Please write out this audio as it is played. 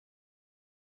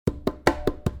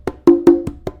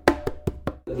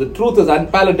The truth is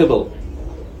unpalatable,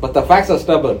 but the facts are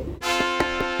stubborn.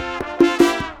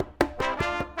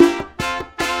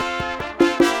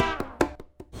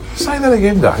 Say that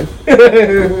again, Dave.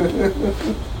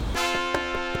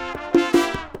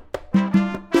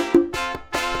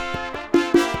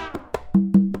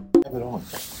 Have it on.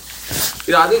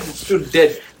 I think it's too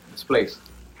dead, this place.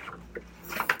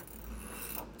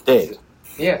 Dead.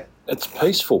 Yeah. It's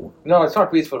peaceful. No, it's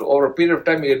not peaceful. Over a period of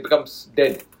time, it becomes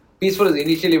dead. Peaceful is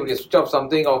initially when you switch off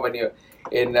something or when you're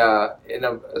in a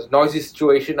noisy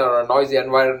situation or a noisy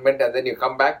environment and then you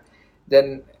come back,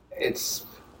 then it's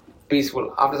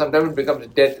peaceful. After some time, it becomes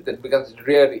dead. Then it becomes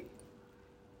dreary.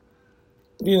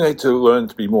 You need to learn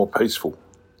to be more peaceful.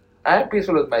 I am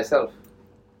peaceful with myself.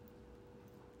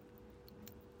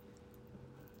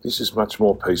 This is much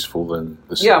more peaceful than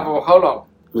Yeah, for how long?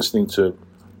 listening to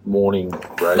morning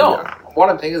radio. No, what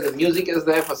I'm saying is the music is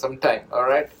there for some time, all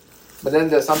right? But then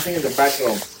there's something in the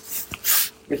background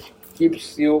which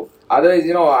keeps you... Otherwise,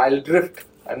 I'll drift,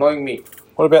 annoying me.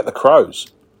 What about the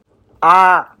crows?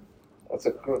 Ah! What's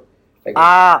a crow?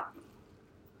 Ah!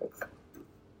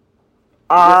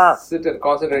 Ah! Just sit and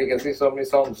concentrate, you can see so many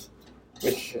sounds.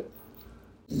 Which...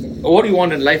 What do you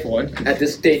want in life, Owen? At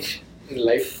this stage in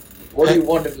life? What do you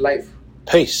want in life?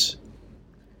 Peace.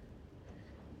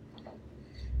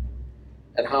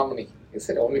 And harmony. You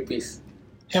said only peace.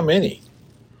 How many?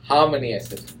 Harmony, I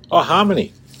said. Oh,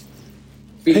 harmony.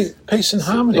 Peace. Peace and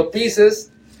harmony. So peace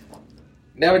is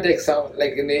never take some,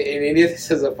 like in India this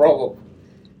is a proverb.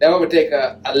 Never take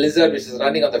a lizard which is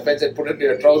running on the fence and put it in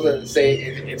your trousers and say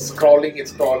it's crawling,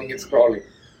 it's crawling, it's crawling.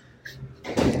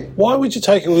 Why would you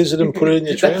take a lizard and put it in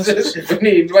your trousers? When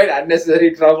you invite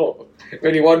unnecessary trouble.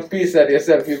 When you want peace at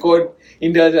yourself, you go and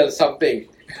indulge in something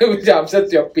which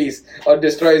upsets your peace or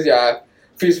destroys your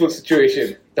peaceful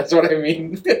situation. That's what I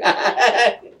mean.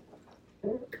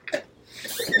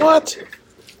 What?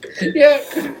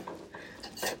 Yeah.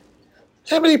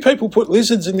 How many people put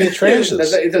lizards in their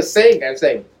trousers? It's a saying, I'm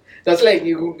saying. That's like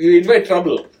you invite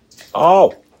trouble.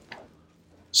 Oh.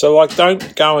 So,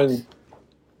 don't go and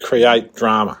create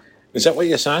drama. Is that what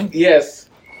you're saying? Yes,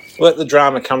 Let the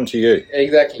drama come to you.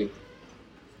 exactly.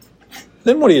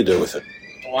 Then what do you do with it?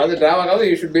 Once the drama comes,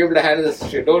 you should be able to handle the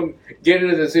situation. Don't get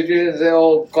into the situation and say,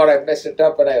 oh God, I messed it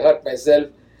up and I hurt myself,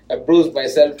 I bruised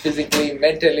myself physically,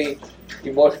 mentally,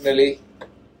 emotionally.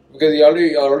 Because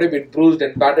you've already been bruised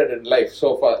and battered in life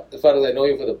so far, as I know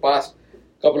you for the past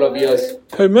couple of years.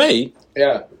 Who, me?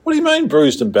 Yeah. What do you mean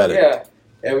bruised and battered? Yeah.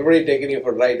 Everybody taken you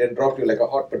for a ride and dropped you like a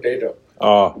hot potato.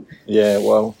 Oh, yeah,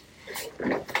 well,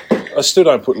 I still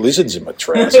don't put lizards in my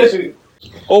trousers.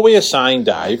 All we are saying,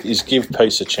 Dave, is give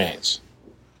peace a chance.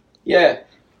 Yeah.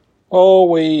 All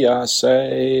we are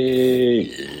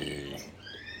saying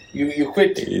You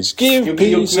quit. is give You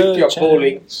peace quit a your chance.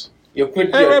 bowling. You quit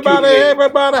your Everybody, tutoring.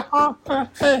 everybody. Oh.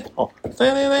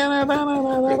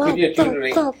 You quit your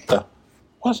tutoring.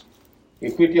 What?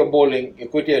 You quit your bowling. You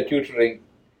quit your tutoring,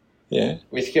 Yeah.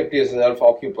 which kept yourself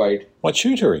occupied. My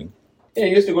tutoring. Yeah,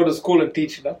 you used to go to school and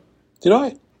teach, no? Did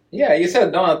I? Yeah, you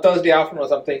said no on Thursday afternoon or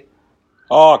something.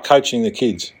 Oh, coaching the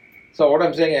kids. So what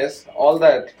I'm saying is, all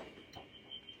that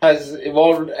has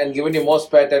evolved and given you more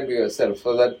spare time to yourself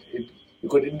so that you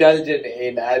could indulge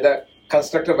in either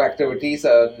constructive activities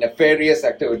or nefarious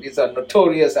activities or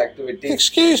notorious activities.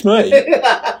 Excuse me.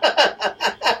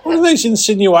 What are these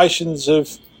insinuations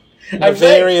of I'm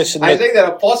various? saying there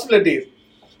are possibilities.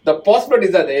 The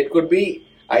possibilities are there. It could be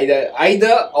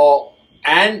either or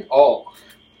and or.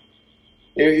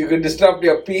 You could disrupt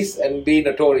your peace and be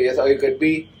notorious, or you could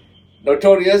be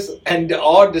notorious and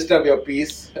or disturb your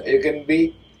peace. You can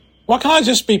be... Why can't I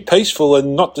just be peaceful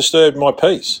and not disturb my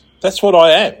peace? That's what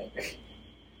I am.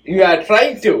 You are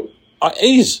trying to. I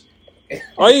is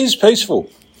peaceful.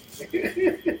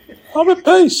 I'm at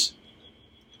peace.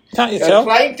 Can't you tell?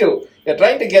 You're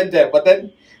trying to get there, but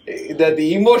then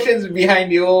the emotions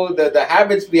behind you, the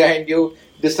habits behind you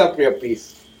disrupt your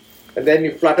peace. And then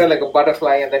you flutter like a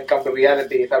butterfly and then come to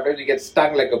reality. Sometimes you get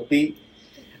stung like a bee.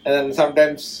 And then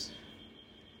sometimes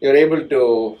you're able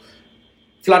to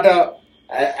flutter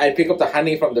and pick up the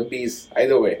honey from the bees.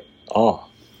 Either way. Oh.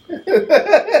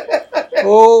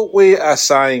 All we are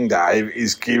saying, Dave,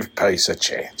 is give peace a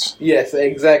chance. Yes,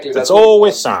 exactly. That's all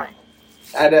we're saying.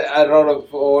 At around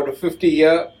over a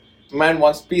 50-year, man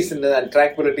wants peace and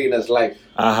tranquility in his life.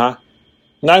 Uh-huh.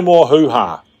 No more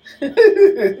hoo-ha.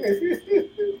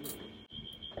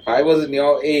 If I was in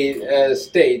your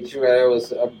stage where I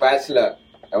was a bachelor,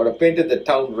 I would have painted the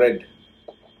town red.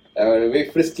 I would be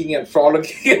frisking and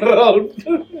frolicking around.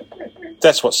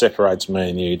 That's what separates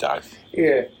me and you, Dave.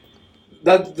 Yeah.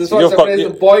 This is what separates the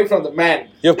boy from the man.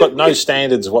 You've got no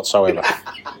standards whatsoever.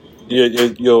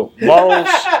 Your morals.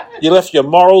 You left your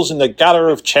morals in the gutter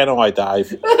of Chennai,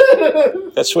 Dave.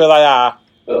 That's where they are.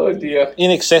 Oh dear.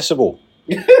 Inaccessible.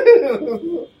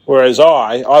 Whereas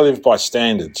I live by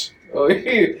standards. Oh,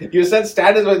 you said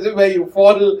standards was where you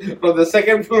fall from the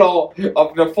second floor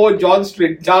of the 4 John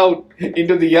Street down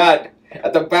into the yard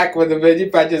at the back where the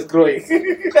veggie patch is growing.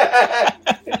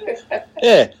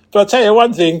 Yeah, but I'll tell you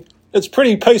one thing, it's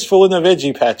pretty peaceful in the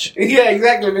veggie patch. Yeah,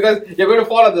 exactly, because you're going to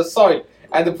fall on the soil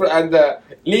and the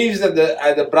leaves and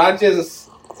the branches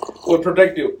will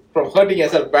protect you from hurting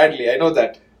yourself badly. I know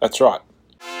that. That's right.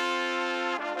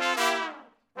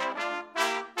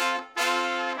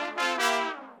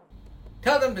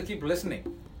 Tell them to keep listening.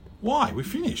 Why? We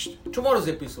finished. Tomorrow's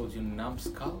episode, you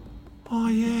numbskull. Oh,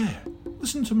 yeah.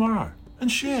 Listen tomorrow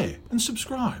and share and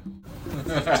subscribe.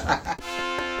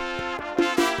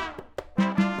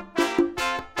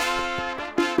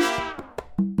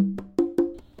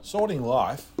 Sorting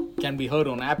Life? Can be heard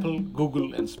on Apple,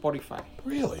 Google, and Spotify.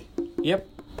 Really? Yep.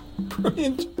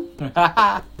 Brilliant.